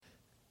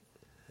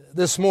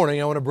This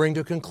morning I want to bring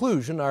to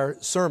conclusion our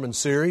sermon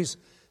series,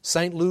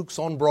 St. Luke's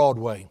on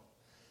Broadway,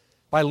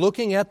 by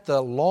looking at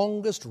the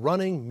longest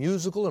running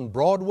musical in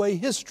Broadway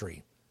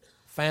history,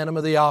 Phantom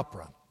of the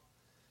Opera.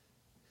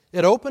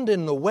 It opened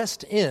in the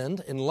West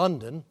End in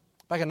London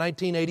back in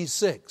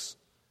 1986.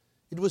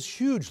 It was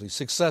hugely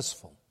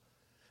successful.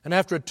 And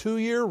after a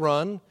 2-year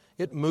run,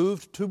 it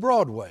moved to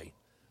Broadway,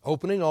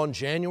 opening on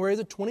January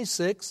the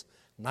 26th,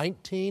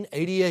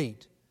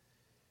 1988.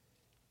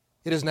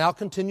 It has now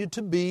continued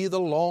to be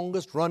the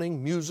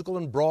longest-running musical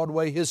in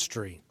Broadway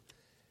history.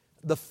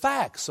 The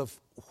facts of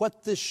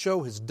what this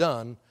show has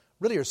done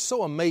really are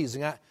so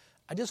amazing. I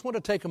just want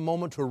to take a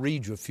moment to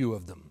read you a few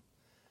of them.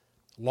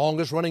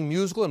 Longest-running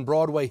musical in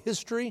Broadway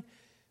history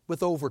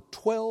with over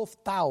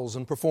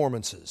 12,000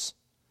 performances.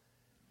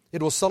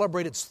 It will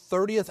celebrate its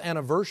 30th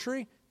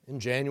anniversary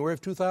in January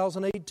of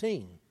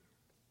 2018.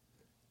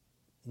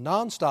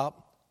 Nonstop,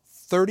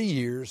 30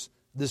 years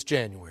this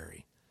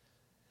January.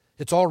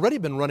 It's already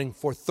been running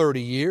for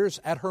 30 years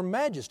at Her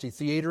Majesty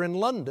Theatre in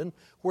London,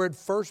 where it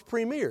first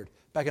premiered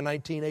back in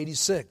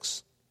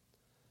 1986.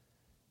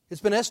 It's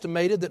been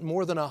estimated that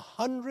more than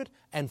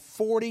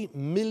 140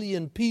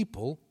 million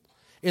people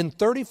in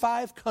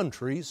 35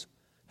 countries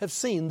have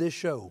seen this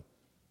show.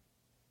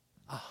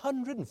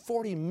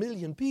 140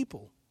 million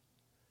people.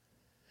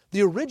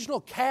 The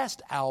original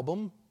cast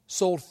album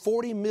sold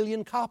 40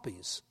 million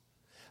copies.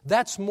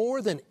 That's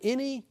more than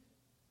any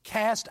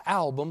cast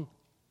album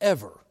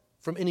ever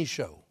from any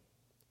show.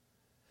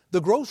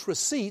 The gross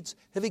receipts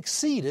have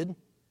exceeded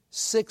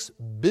 $6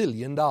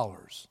 billion. Now,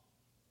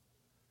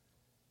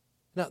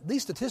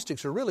 these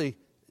statistics are really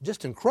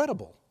just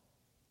incredible.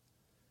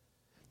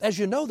 As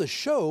you know, the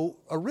show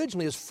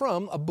originally is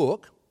from a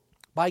book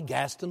by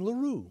Gaston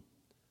Leroux.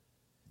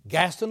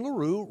 Gaston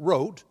Leroux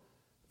wrote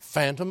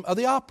Phantom of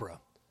the Opera.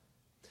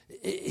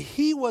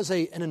 He was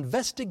an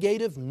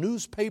investigative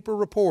newspaper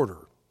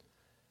reporter.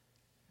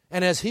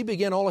 And as he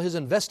began all of his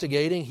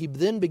investigating, he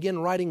then began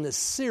writing this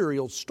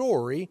serial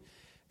story,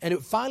 and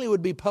it finally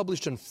would be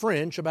published in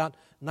French about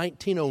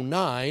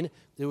 1909.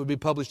 It would be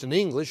published in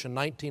English in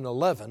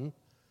 1911.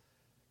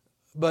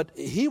 But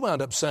he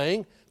wound up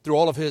saying, through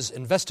all of his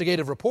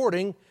investigative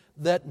reporting,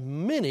 that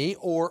many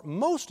or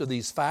most of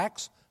these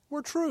facts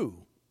were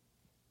true.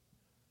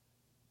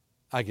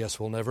 I guess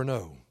we'll never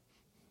know.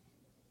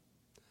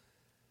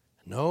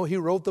 No, he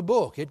wrote the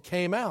book. It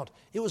came out.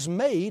 It was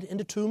made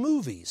into 2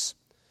 movies.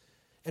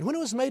 And when it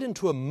was made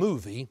into a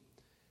movie,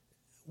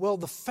 well,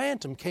 the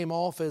Phantom came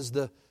off as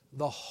the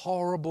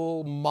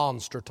horrible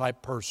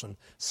monster-type person,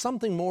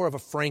 something more of a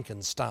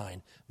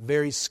Frankenstein,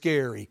 very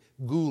scary,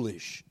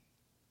 ghoulish.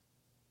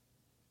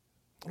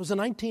 It was in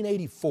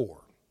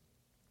 1984.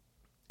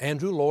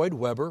 Andrew Lloyd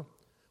Webber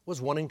was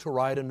wanting to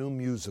write a new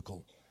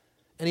musical,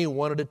 and he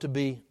wanted it to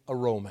be a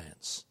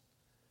romance.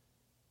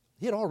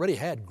 He had already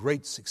had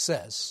great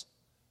success.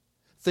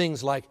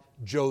 Things like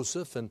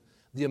Joseph and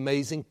The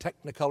Amazing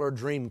Technicolor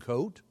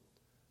Dreamcoat,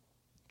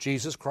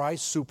 Jesus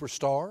Christ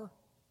Superstar,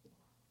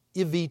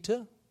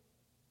 Evita,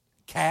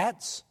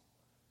 Cats.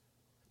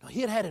 Now,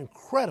 he had had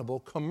incredible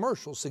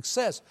commercial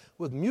success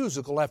with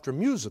musical after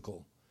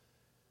musical.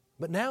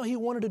 But now he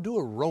wanted to do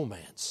a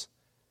romance,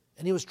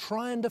 and he was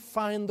trying to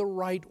find the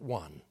right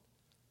one.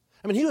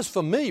 I mean, he was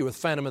familiar with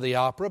Phantom of the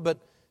Opera, but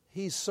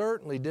he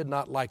certainly did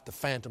not like the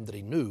Phantom that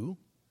he knew.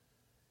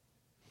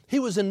 He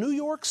was in New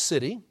York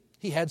City.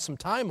 He had some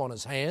time on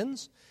his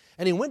hands,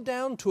 and he went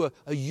down to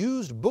a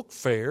used book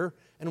fair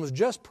and was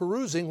just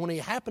perusing when he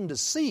happened to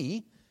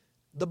see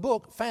the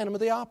book Phantom of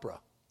the Opera.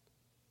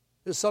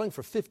 It was selling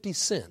for 50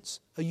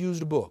 cents, a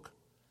used book.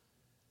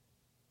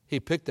 He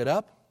picked it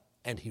up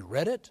and he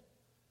read it,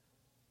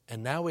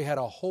 and now we had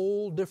a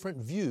whole different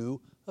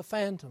view of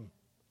Phantom.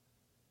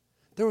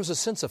 There was a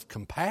sense of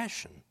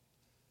compassion.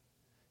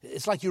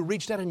 It's like you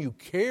reached out and you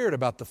cared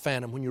about the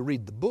Phantom when you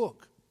read the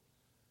book.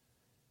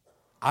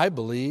 I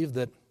believe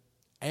that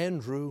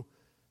Andrew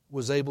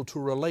was able to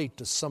relate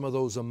to some of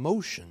those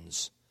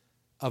emotions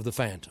of the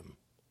Phantom,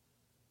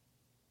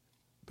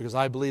 because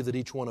I believe that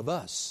each one of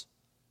us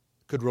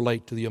could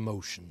relate to the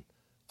emotion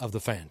of the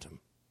Phantom.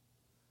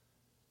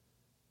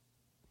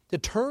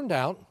 It turned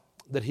out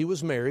that he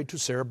was married to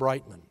Sarah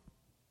Brightman.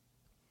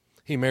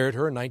 He married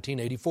her in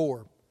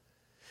 1984.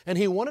 And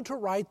he wanted to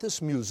write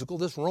this musical,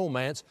 this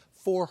romance,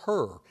 for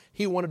her.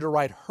 He wanted to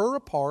write her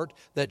a part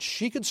that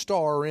she could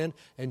star in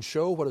and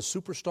show what a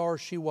superstar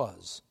she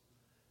was.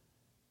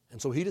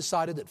 And so he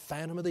decided that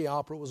Phantom of the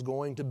Opera was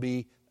going to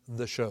be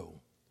the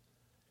show.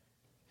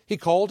 He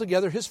called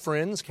together his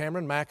friends,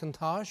 Cameron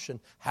McIntosh and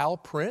Hal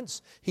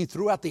Prince. He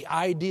threw out the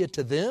idea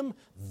to them.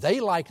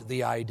 They liked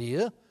the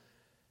idea.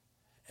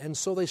 And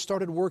so they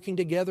started working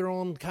together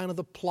on kind of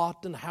the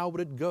plot and how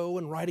would it go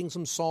and writing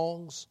some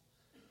songs.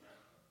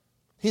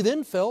 He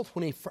then felt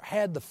when he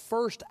had the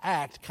first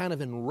act kind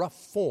of in rough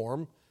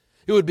form,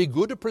 it would be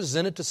good to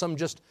present it to some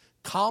just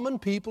common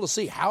people to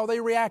see how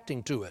they're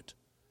reacting to it.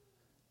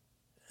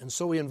 And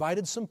so he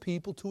invited some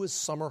people to his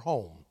summer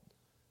home.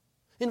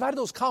 He invited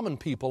those common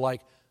people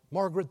like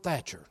Margaret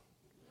Thatcher,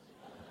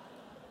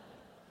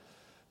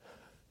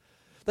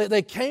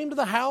 They came to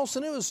the house,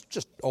 and it was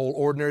just old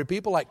ordinary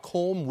people like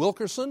Colm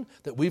Wilkerson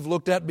that we've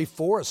looked at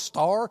before. A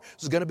star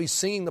was going to be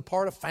singing the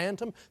part of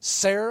Phantom.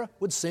 Sarah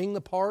would sing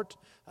the part.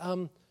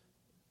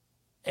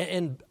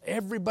 And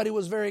everybody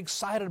was very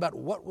excited about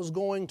what was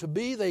going to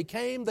be. They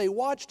came, they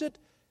watched it,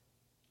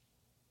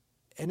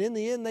 and in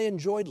the end they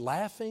enjoyed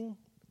laughing.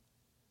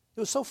 It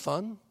was so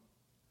fun.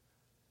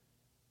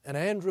 And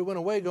Andrew went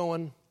away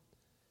going,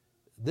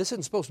 this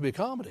isn't supposed to be a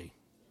comedy.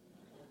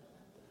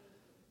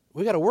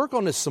 We got to work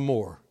on this some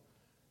more.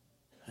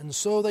 And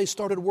so they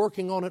started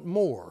working on it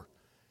more.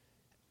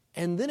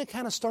 And then it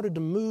kind of started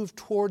to move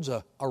towards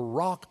a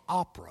rock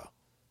opera,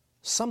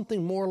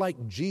 something more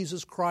like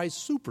Jesus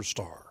Christ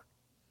Superstar.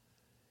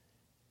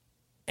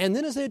 And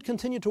then as they had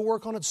continued to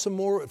work on it some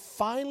more, it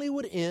finally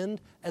would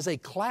end as a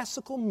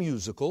classical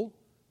musical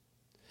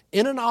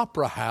in an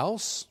opera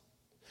house,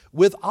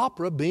 with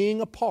opera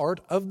being a part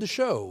of the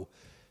show.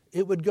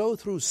 It would go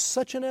through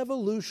such an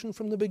evolution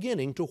from the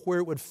beginning to where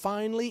it would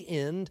finally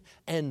end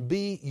and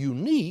be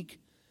unique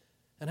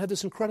and have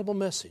this incredible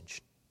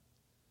message.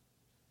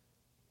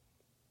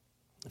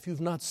 If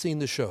you've not seen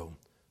the show,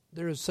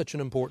 there is such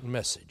an important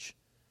message.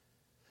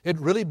 It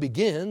really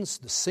begins,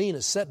 the scene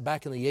is set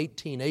back in the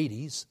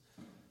 1880s.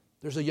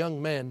 There's a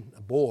young man,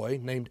 a boy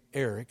named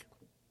Eric.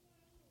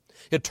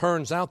 It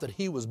turns out that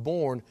he was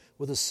born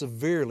with a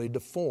severely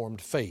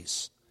deformed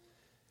face.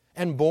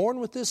 And born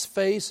with this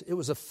face, it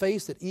was a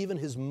face that even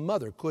his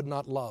mother could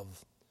not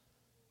love.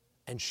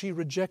 And she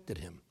rejected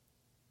him.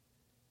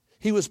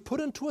 He was put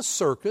into a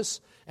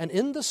circus, and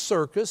in the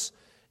circus,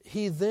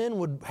 he then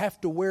would have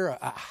to wear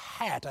a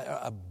hat,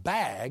 a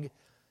bag,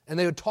 and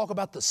they would talk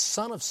about the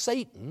son of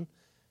Satan,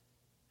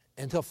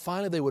 until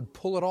finally they would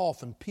pull it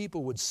off and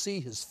people would see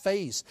his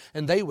face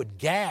and they would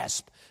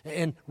gasp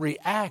and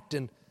react,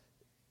 and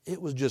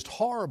it was just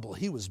horrible.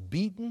 He was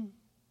beaten.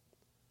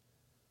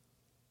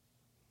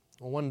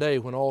 Well, one day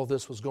when all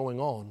this was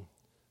going on,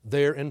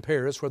 there in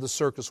Paris where the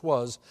circus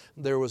was,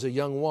 there was a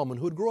young woman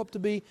who would grow up to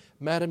be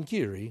Madame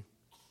Curie.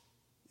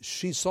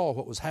 She saw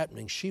what was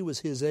happening. She was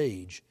his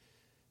age,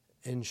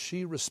 and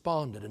she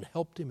responded and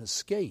helped him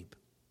escape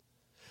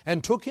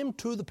and took him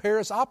to the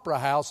Paris Opera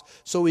House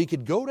so he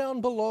could go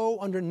down below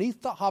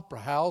underneath the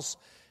Opera House,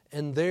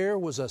 and there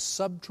was a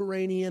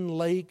subterranean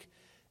lake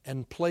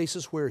and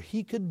places where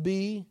he could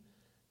be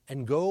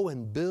and go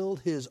and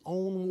build his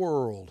own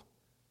world.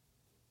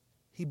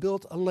 He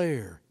built a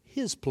lair,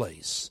 his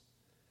place,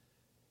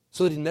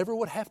 so that he never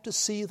would have to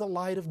see the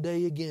light of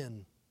day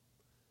again.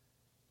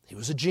 He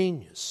was a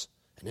genius,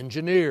 an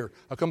engineer,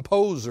 a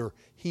composer.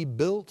 He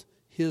built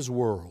his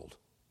world.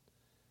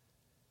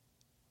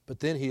 But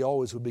then he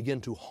always would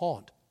begin to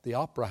haunt the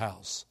opera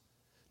house.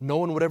 No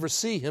one would ever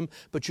see him,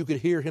 but you could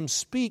hear him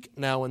speak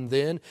now and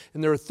then,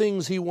 and there are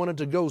things he wanted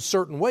to go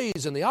certain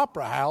ways in the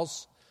opera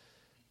house,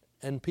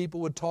 and people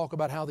would talk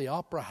about how the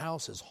opera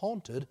house is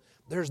haunted.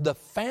 There's the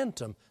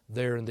phantom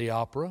there in the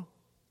opera.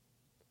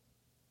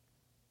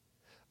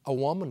 A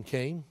woman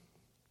came.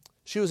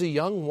 She was a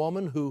young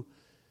woman who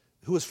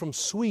was from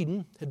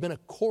Sweden, had been a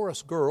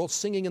chorus girl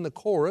singing in the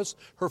chorus.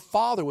 Her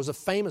father was a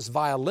famous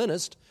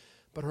violinist,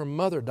 but her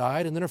mother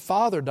died, and then her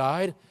father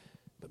died.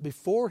 But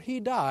before he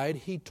died,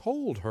 he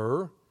told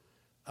her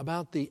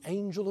about the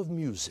angel of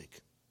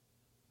music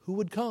who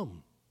would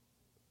come.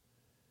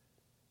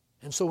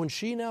 And so when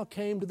she now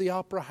came to the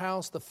opera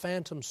house, the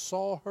phantom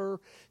saw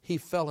her. He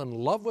fell in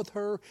love with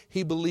her.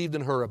 He believed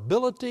in her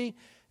ability,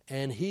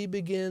 and he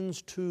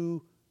begins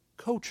to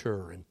coach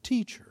her and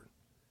teach her.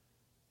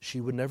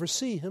 She would never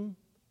see him,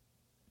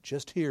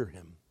 just hear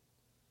him.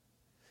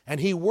 And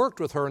he worked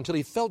with her until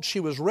he felt she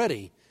was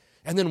ready.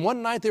 And then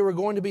one night they were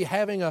going to be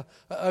having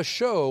a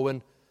show,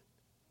 and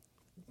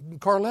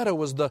Carletta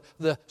was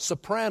the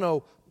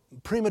soprano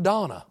prima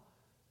donna.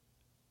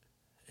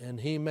 And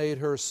he made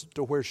her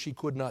to where she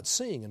could not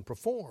sing and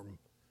perform.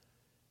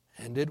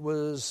 And it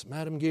was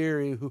Madame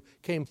Curie who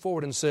came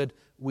forward and said,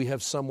 "We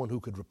have someone who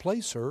could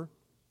replace her."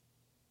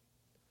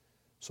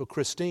 So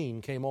Christine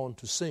came on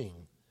to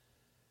sing.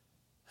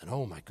 And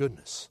oh my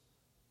goodness,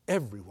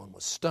 everyone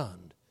was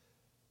stunned.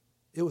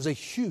 It was a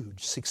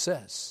huge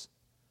success.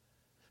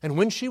 And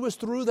when she was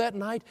through that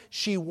night,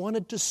 she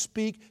wanted to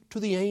speak to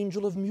the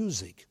angel of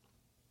music.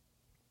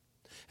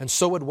 And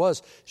so it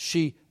was,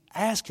 she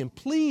asked him,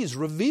 "Please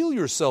reveal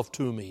yourself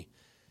to me."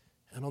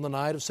 And on the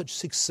night of such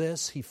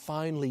success, he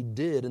finally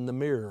did in the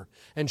mirror.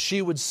 And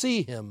she would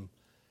see him,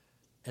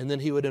 and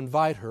then he would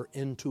invite her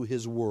into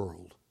his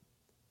world.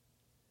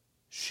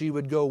 She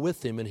would go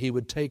with him, and he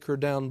would take her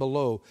down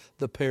below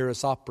the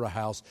Paris Opera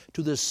House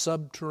to this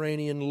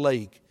subterranean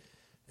lake.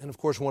 And of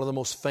course, one of the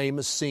most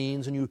famous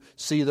scenes, and you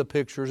see the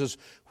pictures, is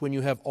when you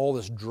have all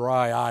this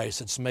dry ice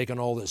that's making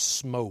all this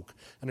smoke,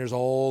 and there's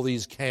all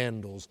these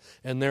candles,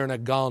 and they're in a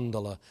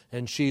gondola,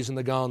 and she's in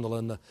the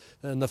gondola,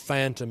 and the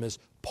phantom is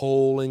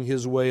poling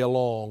his way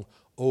along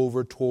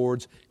over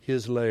towards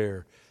his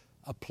lair,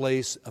 a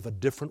place of a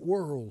different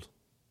world.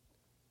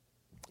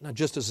 Now,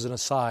 just as an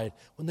aside,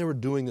 when they were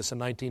doing this in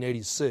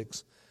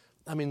 1986,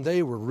 I mean,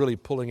 they were really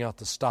pulling out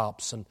the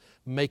stops and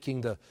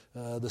making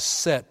the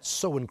set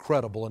so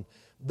incredible. And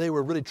they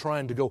were really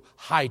trying to go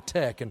high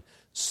tech, and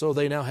so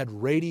they now had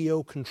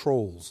radio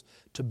controls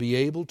to be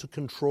able to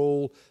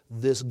control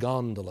this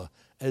gondola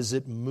as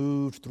it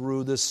moved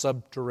through this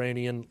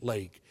subterranean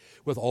lake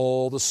with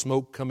all the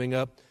smoke coming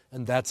up,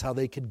 and that's how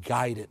they could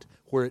guide it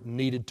where it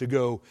needed to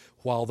go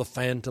while the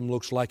Phantom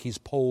looks like he's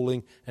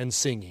polling and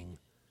singing.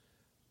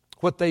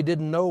 What they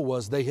didn't know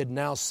was they had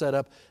now set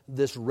up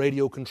this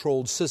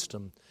radio-controlled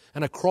system,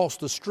 and across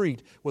the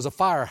street was a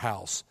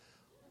firehouse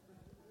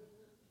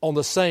on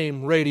the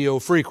same radio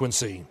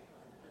frequency.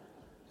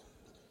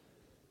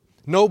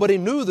 Nobody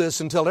knew this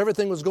until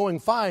everything was going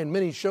fine,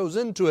 many shows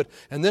into it,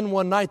 and then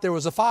one night there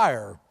was a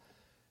fire,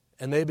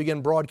 and they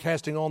began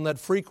broadcasting on that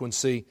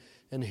frequency,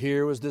 and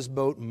here was this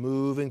boat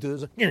moving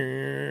through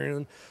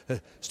this,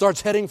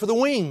 starts heading for the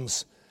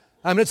wings.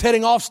 I mean, it's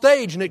heading off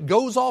stage, and it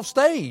goes off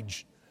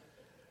stage.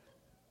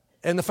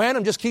 And the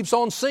Phantom just keeps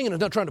on singing.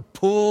 It's not trying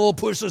to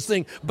push this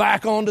thing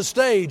back onto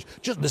stage.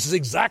 This is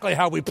exactly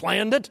how we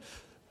planned it.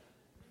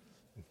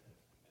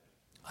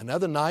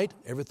 Another night,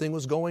 everything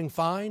was going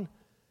fine.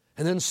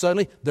 And then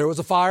suddenly, there was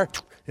a fire,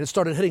 and it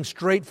started heading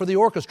straight for the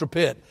orchestra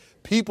pit.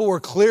 People were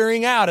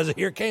clearing out as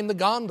here came the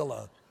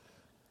gondola.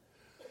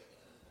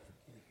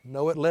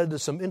 No, it led to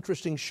some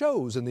interesting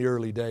shows in the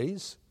early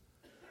days.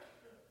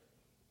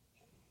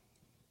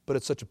 But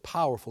it's such a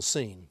powerful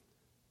scene.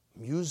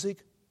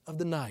 Music of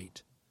the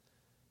night.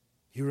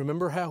 You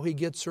remember how he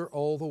gets her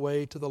all the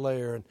way to the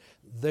lair, and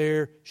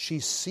there she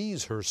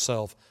sees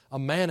herself, a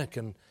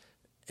mannequin,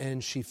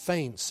 and she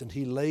faints, and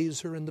he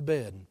lays her in the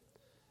bed.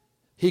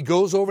 He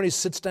goes over and he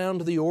sits down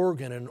to the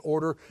organ in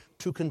order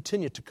to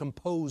continue to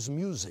compose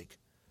music.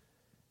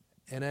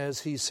 And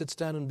as he sits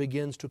down and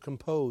begins to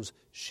compose,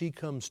 she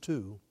comes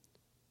too.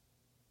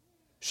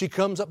 She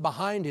comes up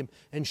behind him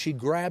and she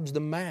grabs the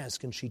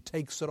mask and she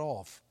takes it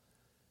off.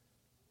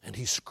 And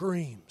he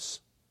screams.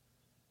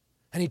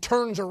 And he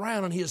turns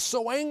around and he is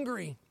so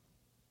angry.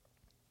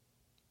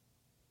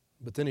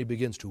 But then he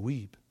begins to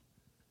weep,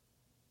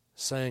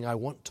 saying, I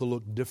want to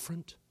look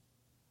different.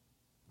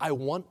 I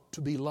want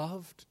to be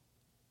loved.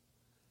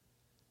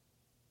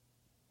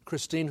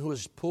 Christine, who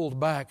is pulled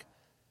back,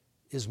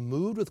 is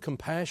moved with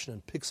compassion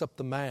and picks up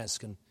the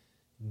mask and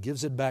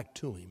gives it back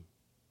to him.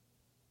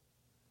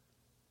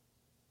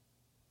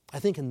 I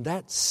think in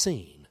that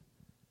scene,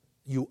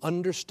 you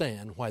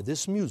understand why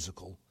this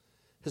musical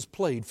has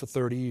played for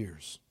 30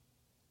 years.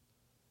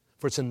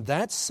 For it's in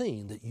that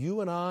scene that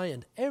you and I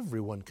and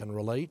everyone can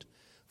relate,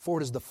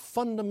 for it is the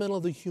fundamental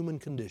of the human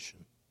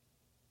condition.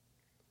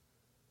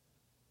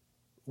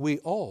 We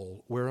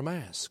all wear a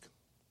mask.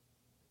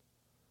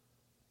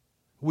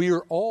 We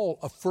are all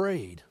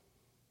afraid.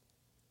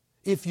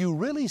 If you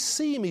really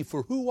see me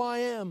for who I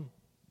am,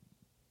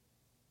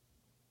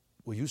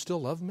 will you still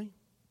love me?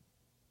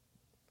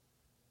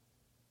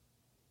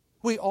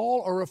 We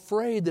all are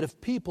afraid that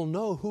if people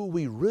know who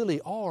we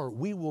really are,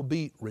 we will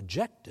be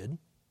rejected.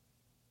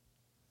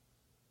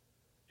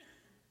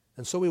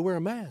 And so we wear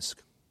a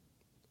mask.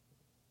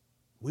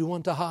 We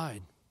want to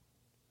hide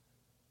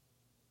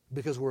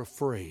because we're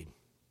afraid.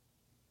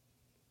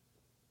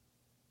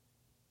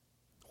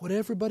 What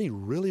everybody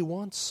really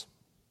wants,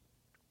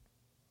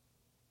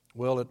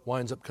 well, it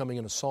winds up coming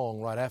in a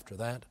song right after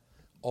that,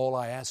 All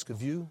I Ask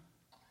of You,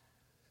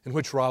 in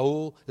which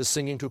Raul is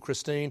singing to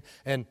Christine,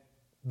 and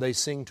they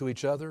sing to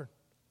each other,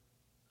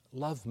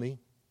 love me.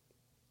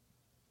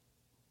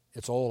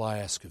 It's all I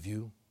ask of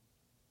you.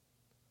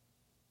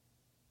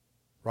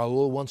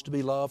 Raul wants to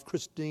be loved.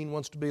 Christine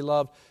wants to be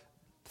loved.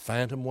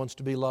 Phantom wants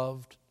to be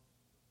loved.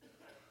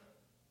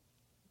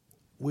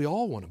 We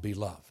all want to be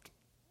loved.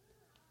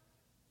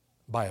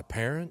 By a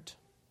parent,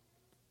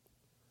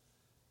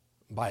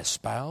 by a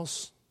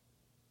spouse,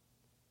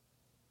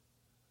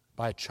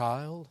 by a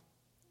child,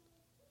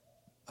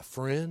 a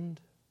friend,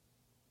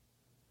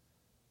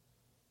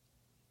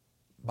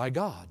 by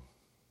God.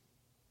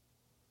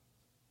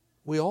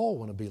 We all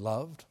want to be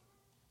loved.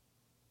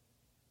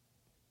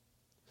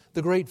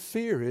 The great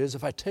fear is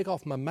if I take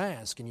off my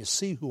mask and you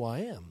see who I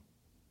am,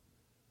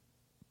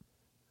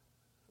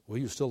 will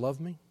you still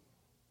love me?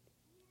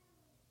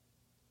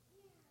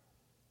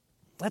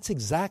 That's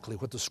exactly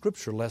what the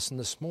scripture lesson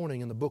this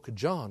morning in the book of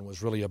John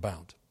was really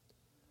about.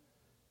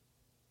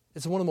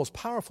 It's one of the most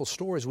powerful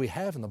stories we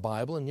have in the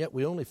Bible, and yet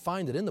we only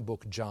find it in the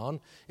book of John.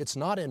 It's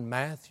not in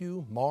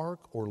Matthew,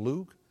 Mark, or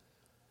Luke.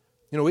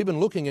 You know, we've been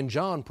looking in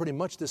John pretty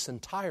much this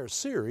entire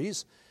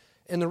series,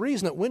 and the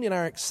reason that Wendy and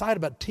I are excited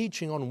about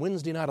teaching on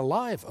Wednesday Night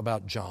Alive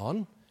about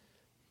John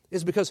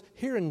is because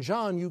here in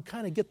John you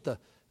kind of get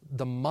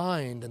the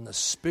mind and the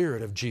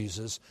spirit of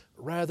Jesus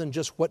rather than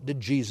just what did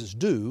Jesus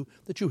do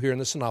that you hear in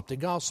the Synoptic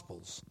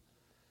Gospels.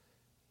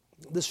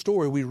 This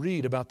story we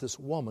read about this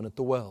woman at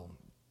the well.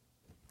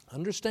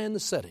 Understand the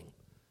setting.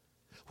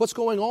 What's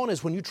going on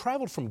is when you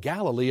traveled from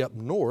Galilee up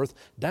north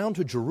down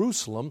to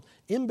Jerusalem,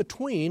 in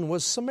between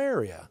was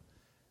Samaria.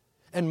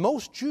 And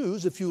most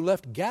Jews, if you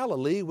left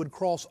Galilee, would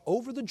cross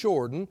over the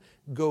Jordan,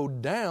 go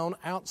down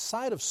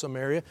outside of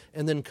Samaria,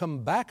 and then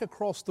come back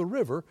across the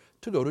river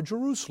to go to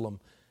Jerusalem.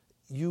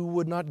 You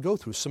would not go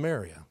through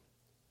Samaria.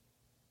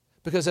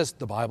 Because as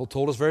the Bible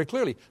told us very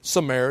clearly,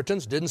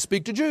 Samaritans didn't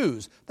speak to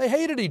Jews. They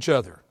hated each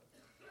other.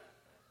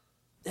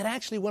 It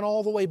actually went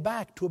all the way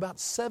back to about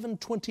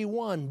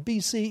 721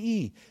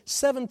 BCE.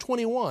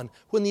 721,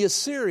 when the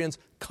Assyrians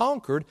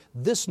conquered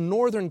this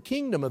northern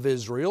kingdom of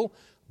Israel,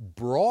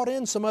 brought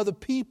in some other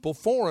people,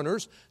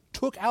 foreigners,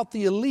 took out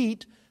the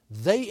elite.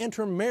 They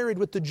intermarried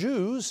with the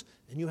Jews,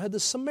 and you had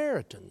the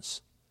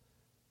Samaritans,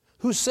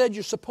 who said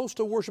you're supposed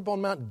to worship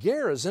on Mount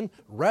Gerizim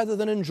rather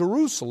than in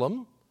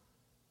Jerusalem.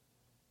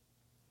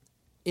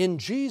 In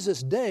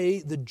Jesus'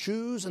 day, the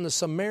Jews and the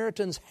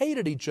Samaritans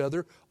hated each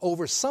other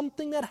over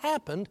something that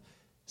happened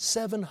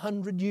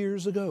 700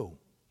 years ago.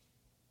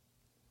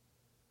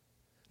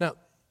 Now,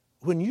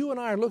 when you and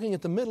I are looking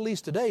at the Middle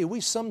East today,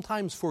 we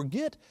sometimes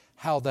forget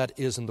how that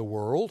is in the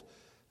world.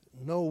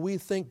 No, we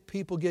think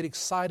people get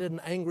excited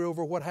and angry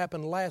over what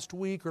happened last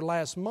week or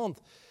last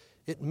month.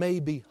 It may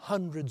be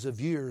hundreds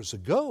of years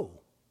ago.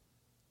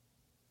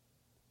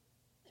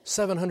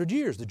 700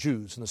 years the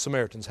Jews and the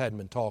Samaritans hadn't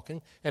been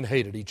talking and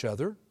hated each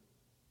other.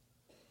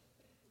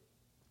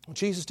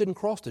 Jesus didn't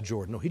cross the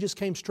Jordan. No, He just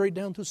came straight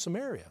down through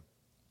Samaria.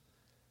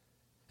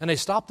 And they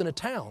stopped in a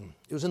town.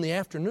 It was in the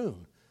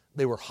afternoon.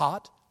 They were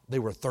hot. They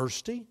were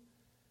thirsty.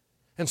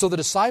 And so the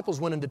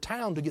disciples went into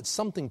town to get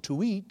something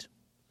to eat.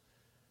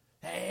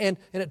 And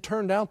it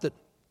turned out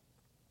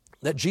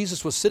that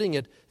Jesus was sitting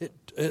at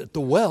the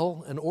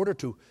well in order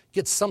to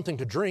get something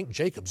to drink,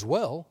 Jacob's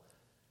well.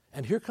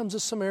 And here comes a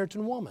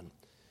Samaritan woman.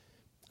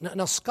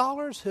 Now,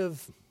 scholars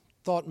have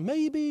thought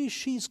maybe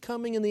she's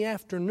coming in the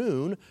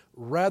afternoon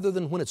rather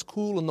than when it's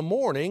cool in the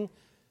morning,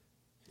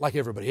 like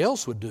everybody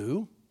else would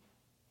do,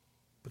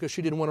 because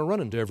she didn't want to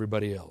run into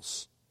everybody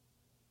else.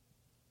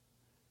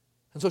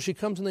 And so she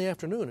comes in the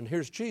afternoon, and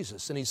here's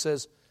Jesus, and He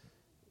says,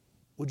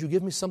 "Would you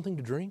give me something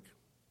to drink?"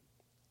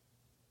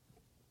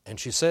 And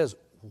she says,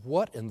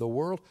 "What in the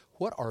world?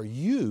 What are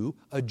you,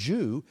 a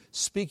Jew,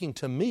 speaking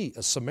to me,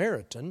 a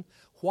Samaritan?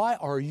 Why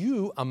are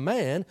you, a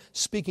man,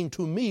 speaking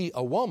to me,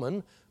 a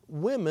woman?"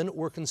 Women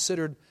were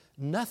considered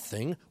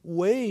nothing,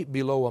 way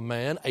below a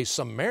man. A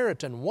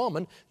Samaritan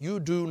woman, you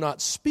do not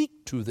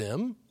speak to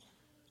them.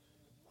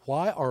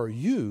 Why are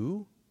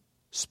you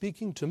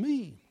speaking to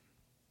me?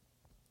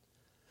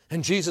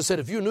 And Jesus said,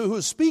 if you knew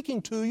who's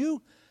speaking to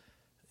you,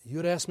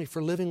 you'd ask me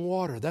for living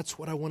water. That's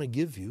what I want to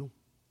give you.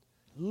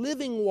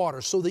 Living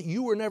water, so that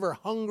you are never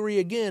hungry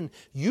again.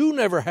 You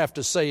never have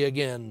to say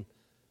again,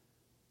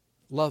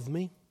 love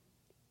me.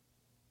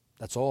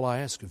 That's all I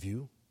ask of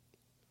you.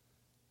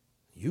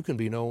 You can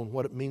be known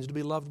what it means to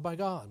be loved by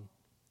God.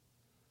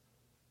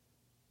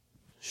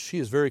 She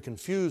is very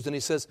confused, and He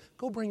says,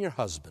 go bring your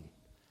husband.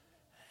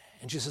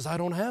 And she says, I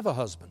don't have a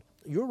husband.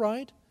 You're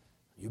right.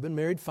 You've been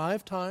married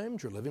 5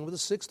 times. You're living with a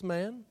 6th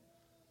man.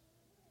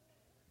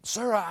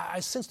 Sir, I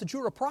sense that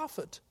you're a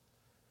prophet.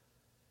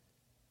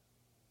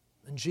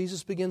 And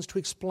Jesus begins to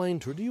explain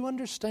to her, do you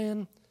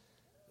understand?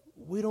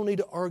 We don't need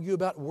to argue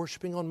about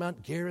worshiping on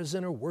Mount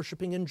Gerizim or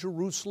worshiping in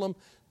Jerusalem.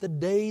 The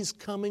day's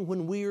coming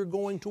when we are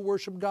going to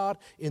worship God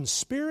in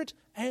spirit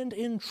and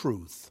in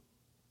truth.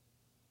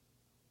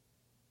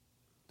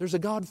 There's a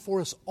God for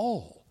us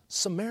all,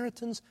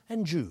 Samaritans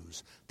and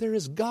Jews. There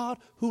is God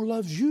who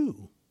loves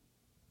you.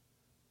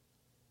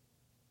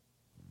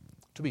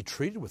 To be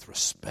treated with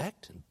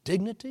respect and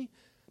dignity,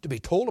 to be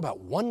told about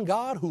one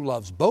God who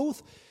loves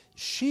both.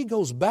 She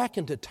goes back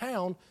into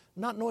town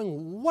not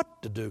knowing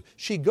what to do.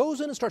 She goes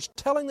in and starts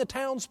telling the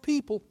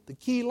townspeople. The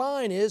key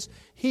line is,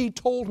 He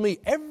told me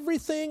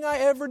everything I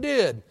ever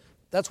did.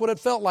 That's what it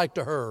felt like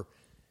to her.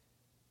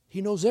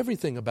 He knows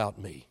everything about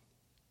me.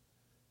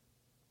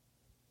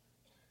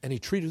 And He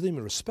treated them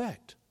with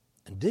respect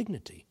and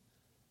dignity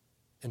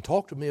and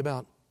talked to me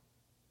about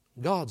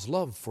God's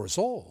love for us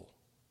all.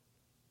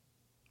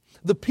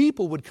 The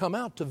people would come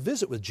out to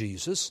visit with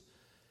Jesus.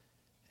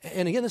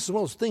 And again, this is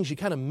one of those things you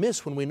kind of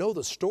miss when we know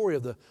the story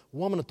of the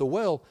woman at the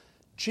well.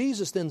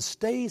 Jesus then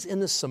stays in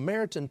this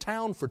Samaritan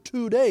town for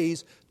 2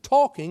 days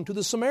talking to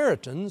the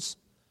Samaritans.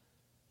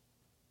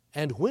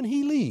 And when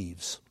He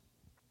leaves,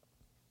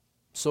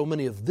 so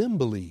many of them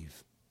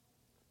believe.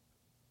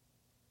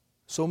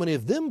 So many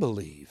of them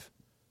believe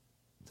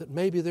that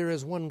maybe there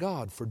is one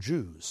God for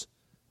Jews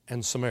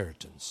and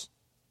Samaritans.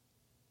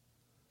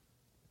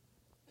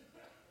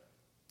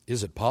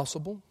 Is it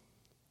possible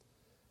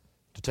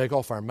to take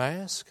off our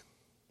mask,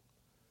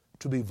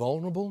 to be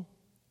vulnerable,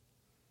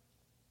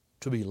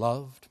 to be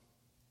loved?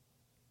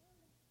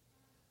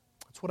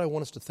 That's what I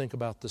want us to think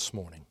about this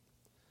morning.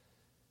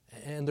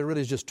 And there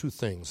really is just 2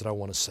 things that I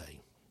want to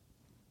say.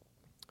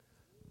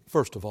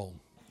 First of all,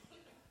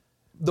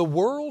 the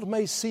world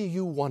may see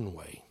you one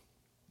way.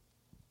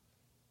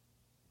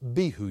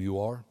 Be who you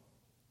are.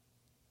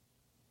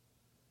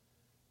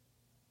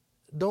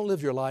 Don't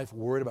live your life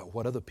worried about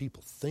what other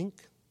people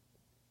think.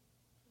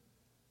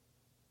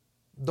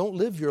 Don't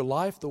live your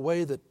life the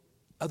way that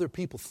other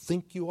people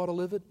think you ought to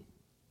live it.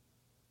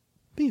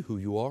 Be who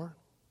you are,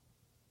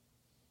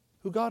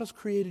 who God has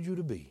created you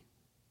to be.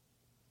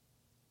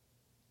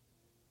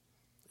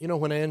 You know,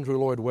 when Andrew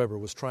Lloyd Webber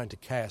was trying to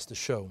cast the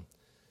show,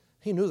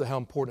 he knew how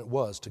important it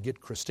was to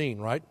get Christine,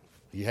 right?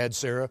 He had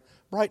Sarah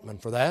Brightman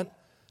for that,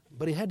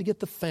 but he had to get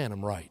the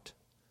Phantom right.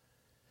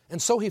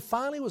 And so he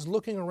finally was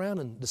looking around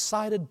and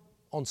decided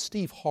on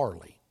Steve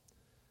Harley.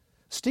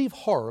 Steve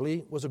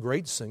Harley was a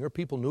great singer.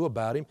 People knew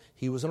about him.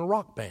 He was in a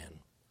rock band.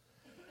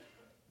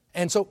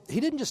 And so he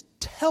didn't just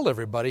tell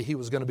everybody he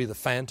was going to be the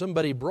Phantom,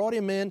 but he brought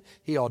him in,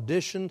 he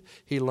auditioned,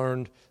 he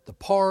learned the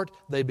part.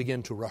 They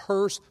began to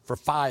rehearse for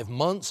 5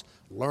 months,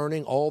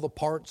 learning all the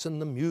parts and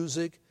the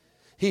music.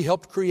 He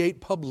helped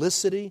create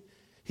publicity.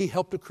 He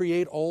helped to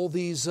create all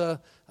these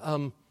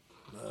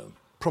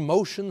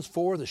promotions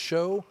for the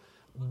show.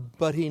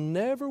 But he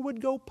never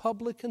would go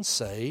public and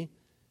say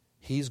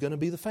he's going to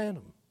be the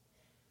Phantom.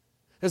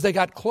 As they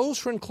got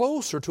closer and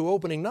closer to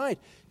opening night,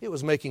 it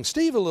was making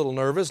Steve a little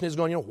nervous, and he's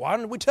going, why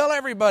don't we tell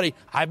everybody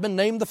I've been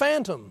named the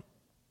Phantom?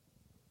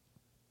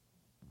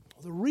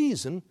 Well, the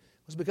reason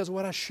was because of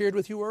what I shared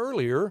with you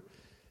earlier.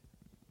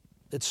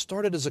 It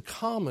started as a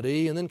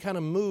comedy and then kind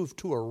of moved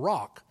to a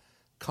rock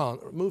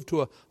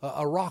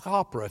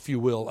opera, if you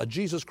will, a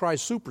Jesus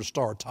Christ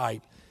Superstar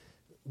type.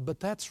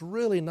 But that's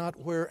really not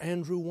where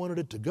Andrew wanted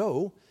it to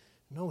go.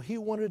 No, he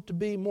wanted it to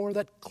be more of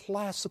that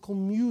classical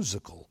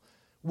musical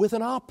with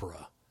an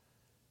opera.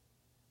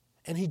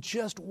 And he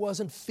just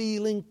wasn't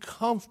feeling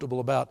comfortable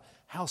about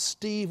how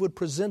Steve would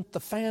present the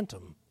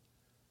Phantom.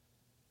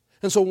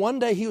 And so one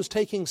day he was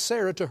taking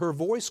Sarah to her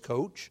voice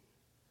coach,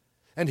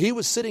 and he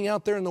was sitting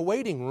out there in the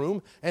waiting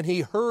room, and he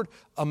heard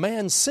a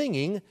man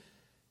singing,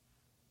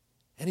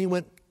 and he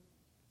went,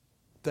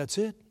 that's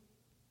it.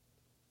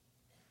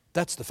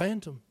 That's the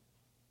Phantom.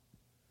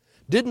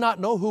 Did not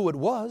know who it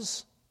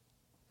was.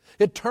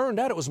 It turned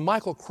out it was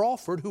Michael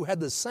Crawford, who had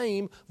the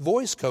same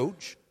voice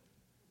coach.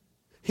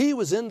 He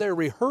was in there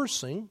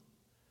rehearsing,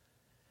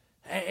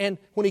 and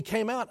when he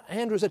came out,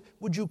 Andrew said,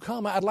 would you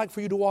come? I'd like for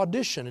you to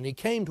audition. And he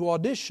came to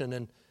audition,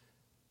 and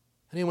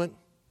he went,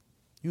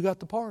 you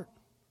got the part.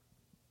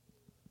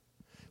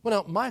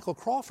 Well, now, Michael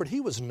Crawford, he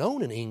was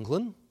known in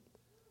England.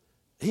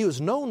 He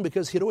was known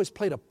because he'd always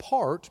played a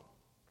part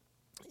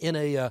in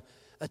a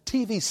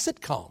TV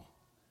sitcom.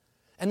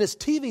 And this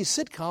TV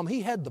sitcom,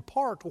 he had the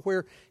part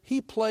where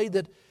he played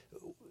that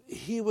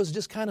he was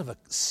just kind of a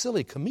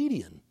silly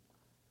comedian.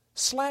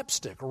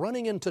 Slapstick,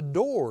 running into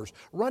doors,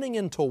 running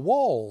into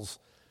walls.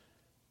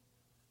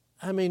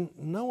 I mean,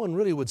 no one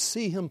really would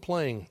see him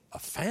playing a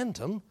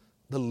Phantom,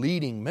 the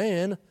leading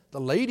man, the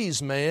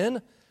ladies'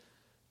 man.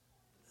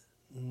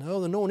 No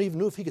one even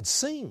knew if he could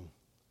sing.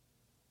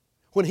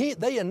 When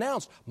they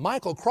announced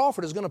Michael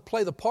Crawford is going to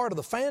play the part of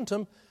the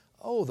Phantom,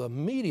 the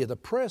media, the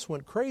press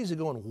went crazy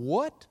going,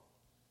 what?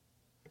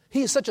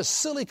 He is such a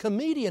silly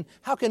comedian.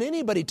 How can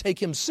anybody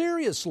take him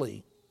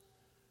seriously?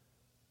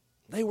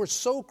 They were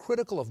so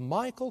critical of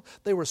Michael.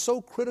 They were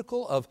so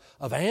critical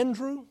of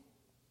Andrew.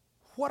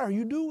 What are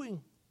you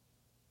doing?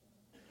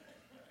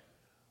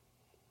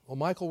 Well,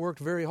 Michael worked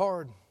very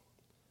hard.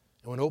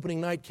 And when opening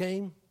night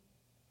came,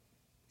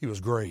 he was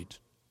great.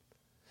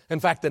 In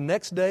fact, the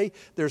next day,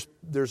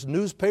 there's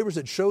newspapers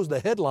that shows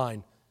the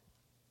headline,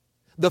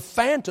 "The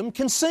Phantom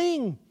can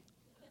sing."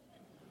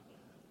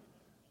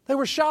 They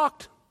were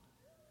shocked.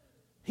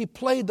 He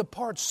played the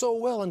part so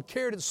well and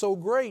carried it so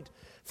great.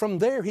 From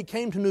there, he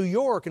came to New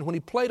York, and when he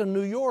played in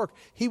New York,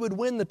 he would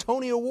win the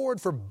Tony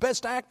Award for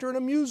Best Actor in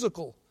a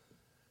Musical.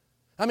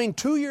 I mean,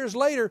 2 years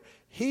later,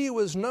 he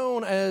was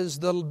known as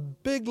the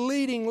big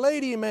leading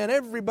lady man.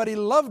 Everybody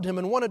loved him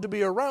and wanted to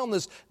be around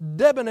this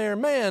debonair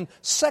man,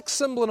 sex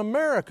symbol in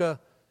America,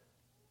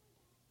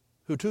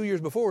 who 2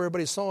 years before,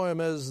 everybody saw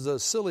him as the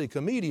silly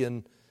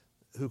comedian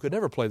who could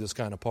never play this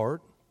kind of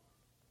part.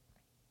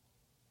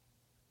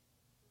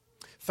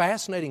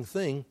 Fascinating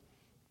thing,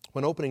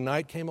 when opening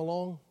night came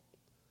along,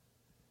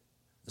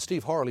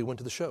 Steve Harley went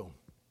to the show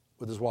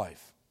with his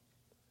wife.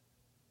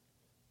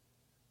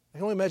 I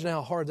can only imagine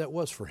how hard that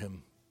was for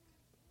him.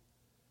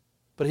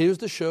 But he was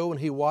the show, and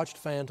he watched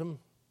Phantom.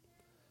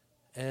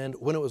 And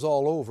when it was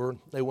all over,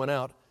 they went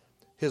out.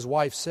 His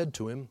wife said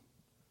to him,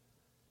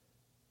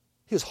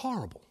 "He was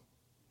horrible.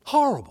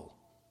 Horrible.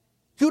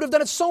 You would have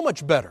done it so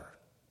much better."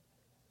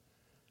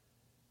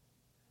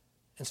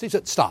 And Steve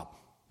said, "Stop.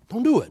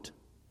 Don't do it.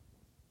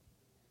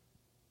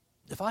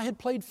 If I had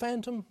played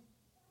Phantom,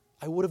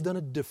 I would have done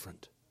it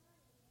different.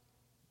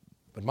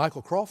 But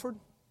Michael Crawford,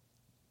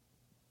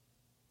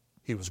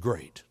 he was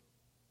great.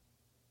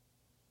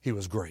 He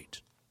was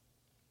great."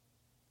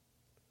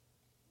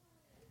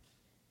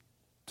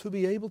 To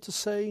be able to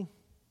say,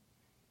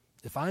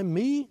 if I'm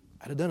me,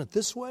 I'd have done it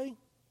this way.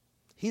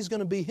 He's going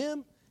to be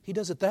him. He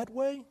does it that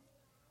way.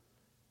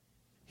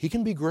 He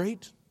can be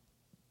great.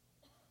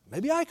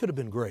 Maybe I could have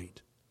been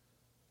great.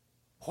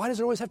 Why does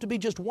there always have to be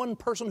just one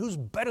person who's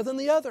better than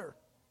the other?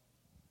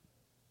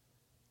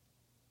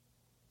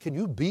 Can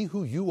you be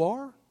who you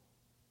are?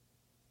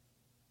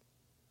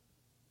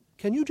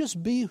 Can you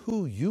just be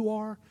who you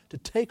are? To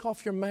take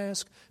off your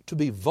mask, to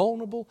be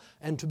vulnerable,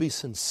 and to be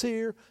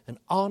sincere and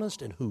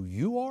honest in who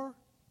you are?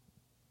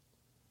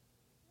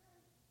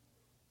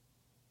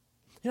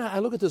 You know, I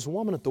look at this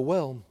woman at the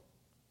well,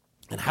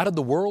 and how did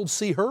the world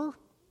see her?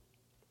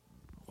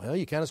 Well,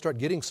 you kind of start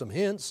getting some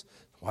hints.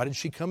 Why did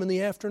she come in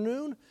the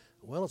afternoon?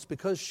 Well, it's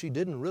because she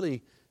didn't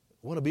really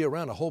want to be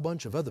around a whole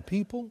bunch of other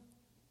people.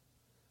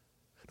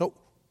 No,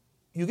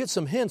 you get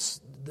some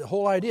hints, the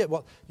whole idea,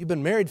 well, you've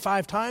been married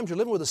 5 times, you're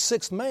living with a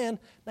 6th man.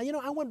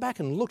 Now, I went back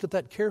and looked at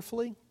that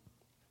carefully.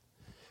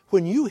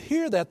 When you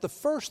hear that, the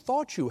first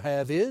thought you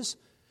have is,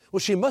 well,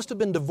 she must have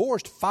been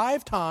divorced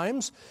 5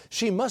 times.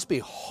 She must be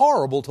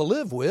horrible to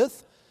live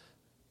with.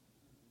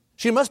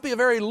 She must be a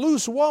very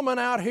loose woman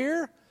out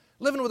here,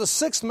 living with a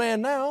 6th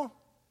man now.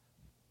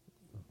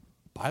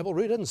 The Bible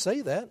really doesn't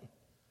say that.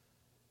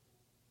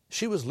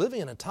 She was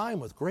living in a time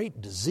with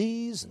great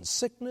disease and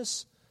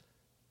sickness.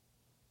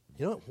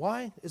 You know,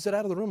 why is it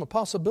out of the realm of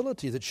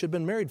possibility that she'd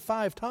been married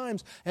 5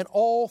 times and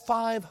all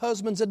 5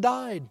 husbands had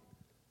died?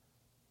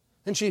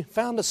 And she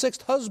found a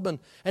 6th husband,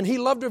 and he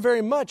loved her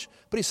very much,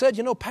 but he said,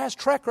 past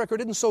track record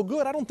isn't so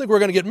good. I don't think we're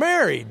going to get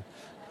married.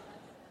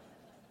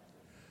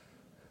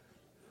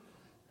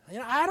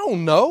 I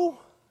don't know.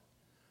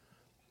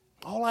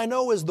 All I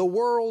know is the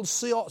world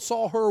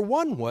saw her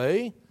one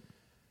way,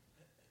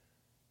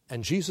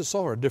 and Jesus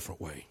saw her a different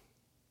way.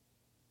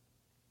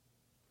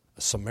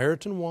 A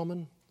Samaritan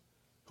woman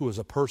who is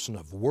a person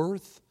of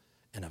worth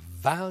and of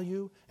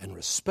value and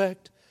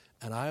respect.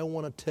 And I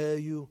want to tell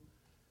you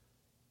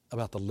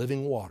about the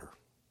living water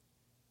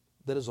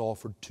that is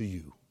offered to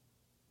you.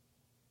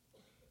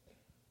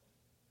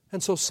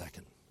 And so,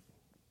 second,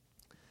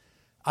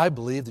 I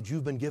believe that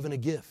you've been given a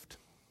gift.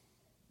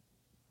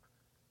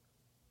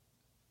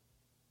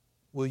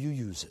 Will you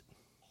use it?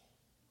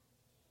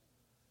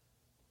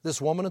 This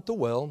woman at the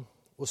well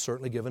was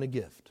certainly given a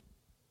gift.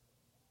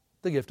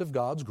 The gift of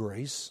God's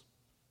grace.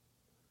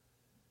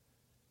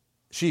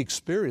 She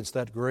experienced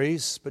that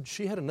grace, but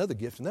she had another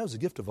gift, and that was the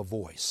gift of a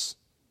voice.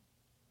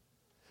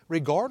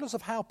 Regardless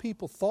of how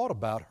people thought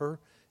about her,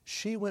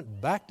 she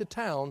went back to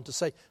town to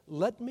say,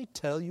 let me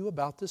tell you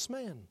about this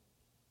man.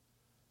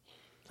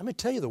 Let me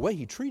tell you the way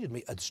he treated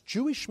me. A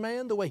Jewish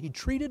man, the way he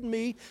treated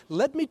me.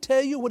 Let me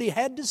tell you what he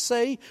had to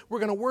say. We're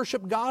going to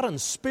worship God in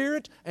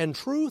spirit and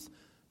truth.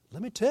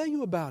 Let me tell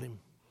you about him.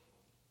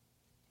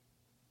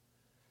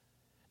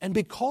 And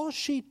because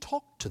she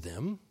talked to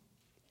them,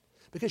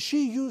 because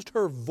she used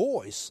her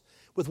voice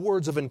with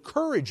words of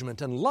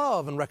encouragement and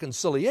love and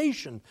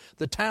reconciliation,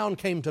 the town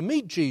came to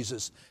meet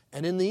Jesus.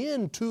 And in the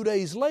end, 2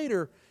 days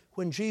later,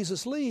 when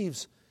Jesus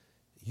leaves,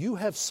 you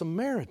have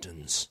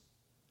Samaritans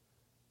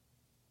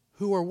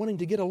who are wanting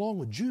to get along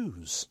with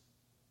Jews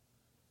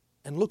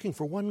and looking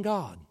for one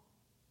God.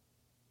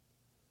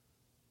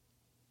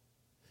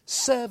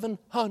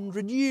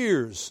 700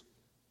 years.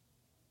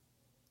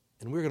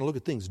 And we're going to look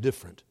at things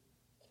different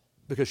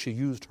because she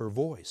used her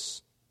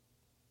voice.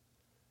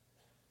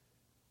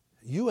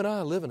 You and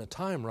I live in a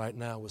time right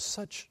now with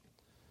such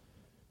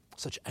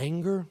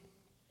anger,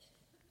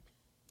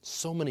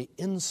 so many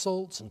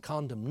insults and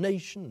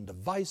condemnation and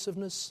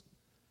divisiveness.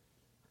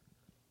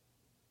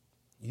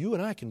 You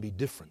and I can be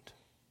different.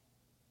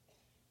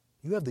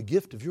 You have the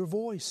gift of your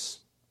voice.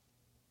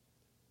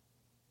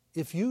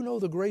 If you know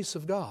the grace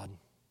of God,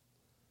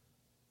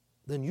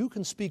 then you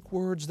can speak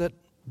words that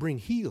bring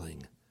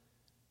healing,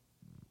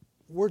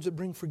 words that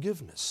bring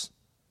forgiveness,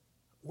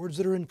 words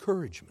that are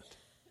encouragement.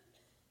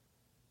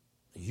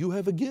 You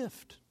have a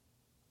gift.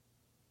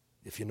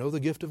 If you know the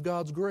gift of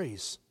God's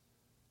grace,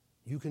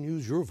 you can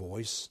use your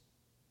voice.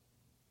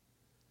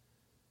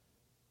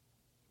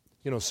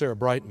 Sarah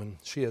Brightman,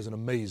 she has an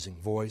amazing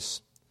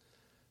voice.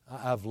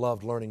 I've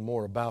loved learning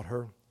more about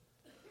her.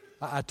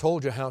 I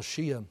told you how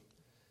she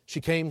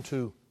came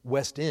to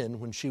West End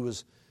when she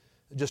was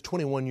just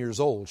 21 years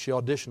old. She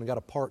auditioned and got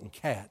a part in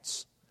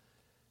Cats.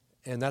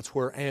 And that's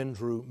where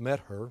Andrew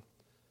met her.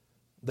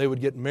 They would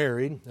get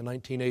married in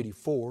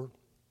 1984.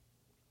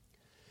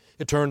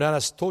 It turned out, I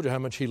told you how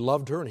much he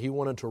loved her, and he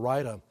wanted to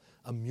write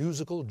a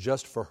musical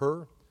just for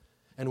her.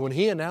 And when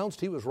he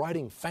announced he was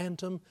writing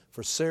Phantom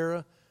for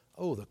Sarah,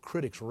 the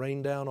critics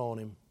rained down on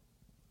him.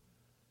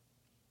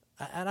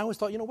 And I always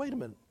thought, wait a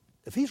minute.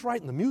 If he's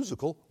writing the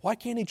musical, why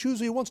can't he choose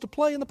who he wants to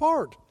play in the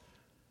part?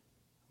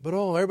 But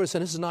everybody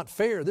said, this is not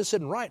fair. This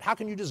isn't right. How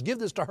can you just give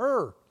this to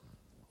her?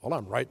 Well,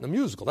 I'm writing the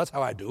musical. That's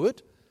how I do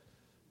it.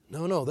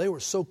 No, they were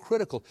so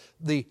critical.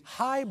 The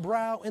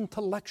highbrow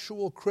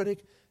intellectual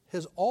critic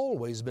has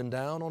always been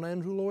down on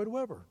Andrew Lloyd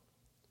Webber.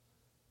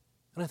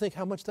 And I think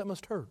how much that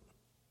must hurt.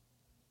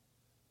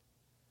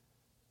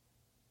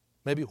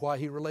 Maybe why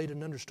he related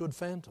and understood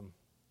Phantom.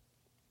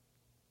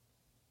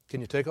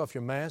 Can you take off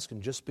your mask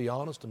and just be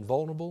honest and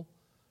vulnerable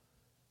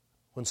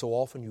when so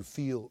often you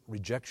feel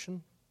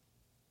rejection?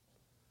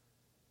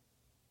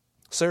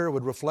 Sarah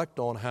would reflect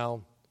on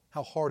how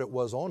hard it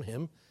was on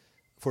him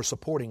for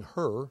supporting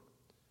her.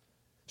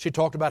 She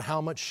talked about how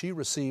much she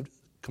received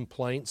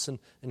complaints and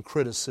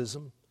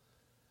criticism.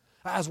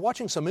 I was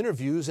watching some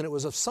interviews, and it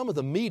was of some of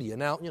the media.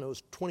 Now, it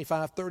was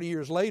 25, 30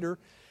 years later,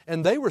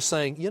 and they were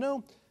saying,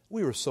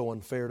 we were so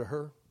unfair to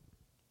her.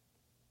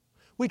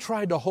 We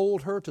tried to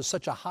hold her to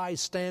such a high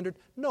standard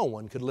no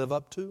one could live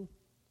up to.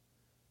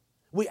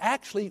 We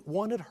actually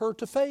wanted her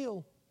to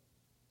fail.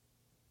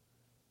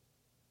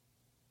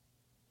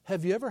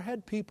 Have you ever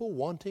had people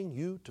wanting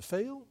you to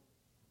fail?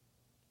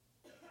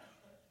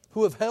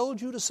 Who have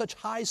held you to such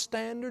high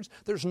standards,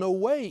 there's no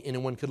way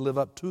anyone could live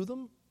up to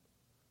them?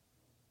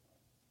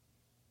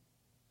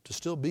 To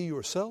still be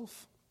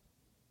yourself?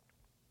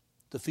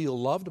 To feel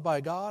loved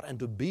by God and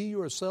to be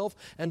yourself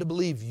and to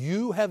believe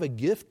you have a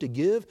gift to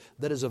give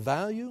that is of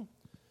value?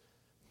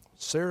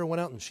 Sarah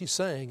went out and she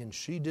sang and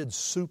she did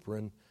super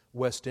in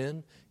West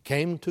End,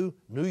 came to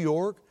New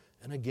York,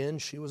 and again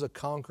she was a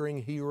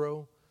conquering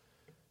hero.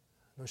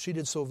 She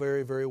did so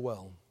very, very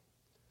well.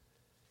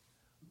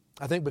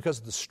 I think because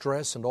of the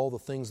stress and all the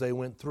things they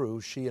went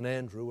through, she and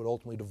Andrew would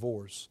ultimately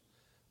divorce,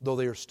 though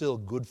they are still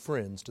good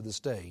friends to this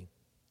day.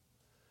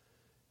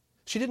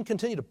 She didn't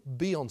continue to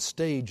be on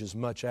stage as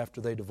much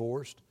after they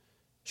divorced.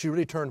 She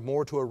really turned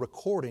more to a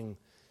recording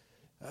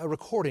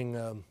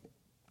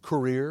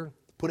career,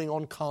 putting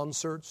on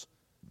concerts,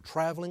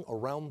 traveling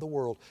around the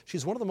world.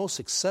 She's one of the most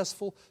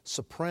successful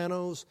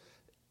sopranos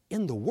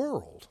in the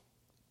world.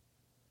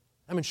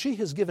 I mean, she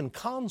has given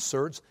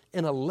concerts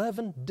in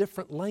 11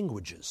 different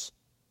languages.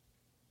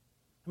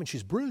 I mean,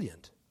 she's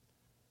brilliant.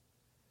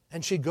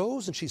 And she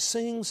goes and she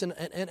sings,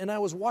 and I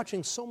was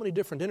watching so many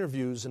different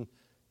interviews, and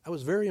I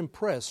was very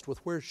impressed with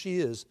where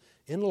she is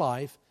in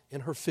life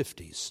in her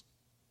 50s.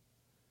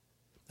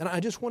 And I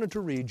just wanted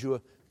to read you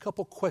a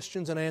couple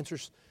questions and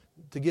answers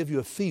to give you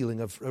a feeling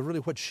of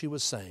really what she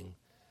was saying.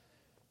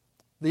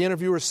 The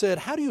interviewer said,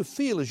 "How do you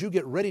feel as you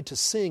get ready to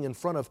sing in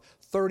front of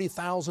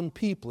 30,000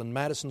 people in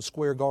Madison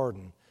Square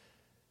Garden?"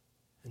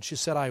 And she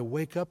said, "I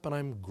wake up and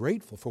I'm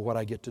grateful for what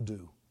I get to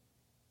do.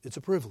 It's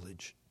a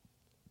privilege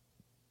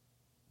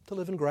to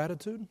live in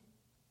gratitude."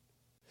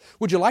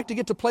 Would you like to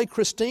get to play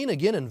Christine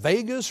again in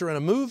Vegas or in a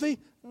movie?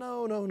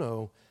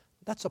 No.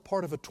 That's a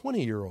part of a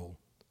 20-year-old.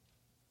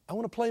 I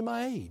want to play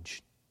my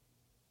age.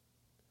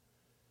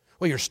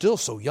 Well, you're still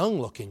so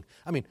young looking.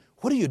 I mean,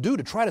 what do you do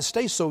to try to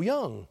stay so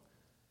young?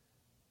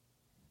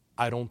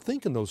 I don't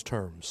think in those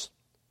terms.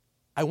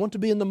 I want to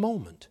be in the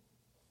moment.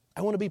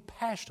 I want to be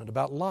passionate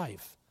about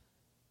life.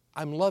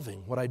 I'm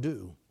loving what I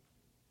do.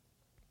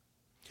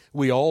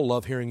 We all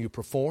love hearing you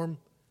perform.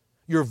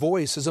 Your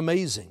voice is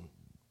amazing.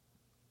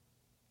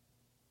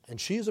 And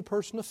she is a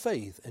person of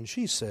faith, and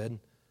she said,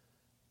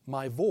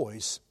 "My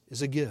voice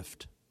is a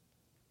gift.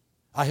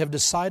 I have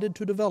decided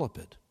to develop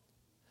it.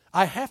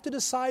 I have to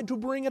decide to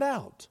bring it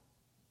out.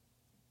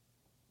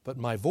 But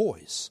my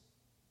voice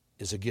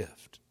is a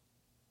gift."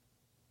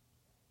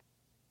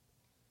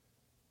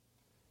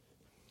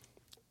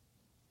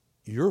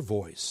 Your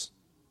voice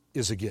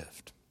is a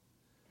gift.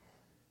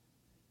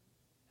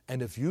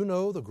 And if you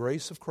know the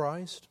grace of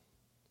Christ,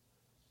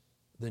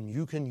 then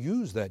you can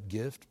use that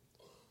gift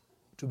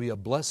to be a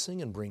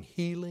blessing and bring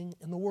healing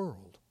in the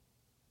world.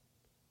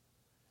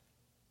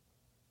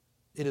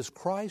 It is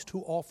Christ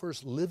who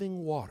offers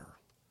living water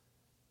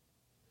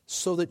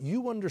so that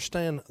you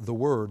understand the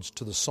words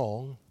to the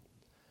song,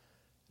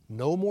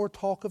 "No more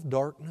talk of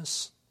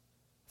darkness,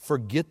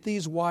 forget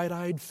these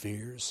wide-eyed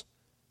fears.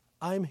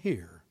 I'm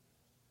here.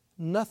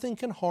 Nothing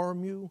can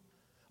harm you.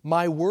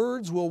 My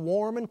words will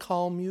warm and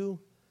calm you.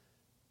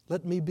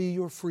 Let me be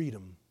your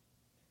freedom."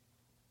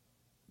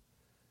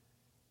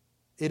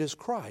 It is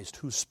Christ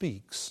who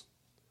speaks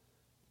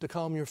to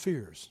calm your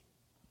fears,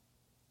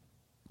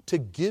 to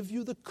give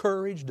you the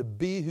courage to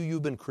be who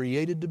you've been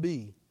created to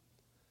be,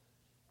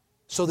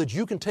 so that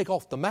you can take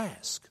off the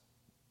mask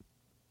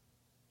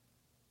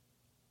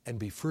and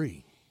be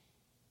free.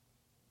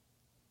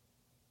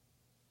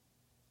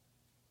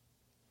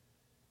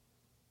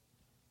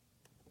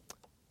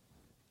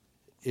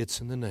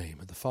 It's in the name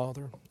of the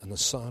Father, and the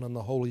Son, and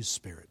the Holy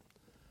Spirit.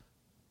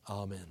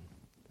 Amen.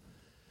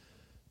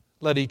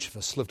 Let each of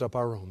us lift up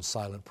our own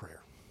silent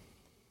prayer.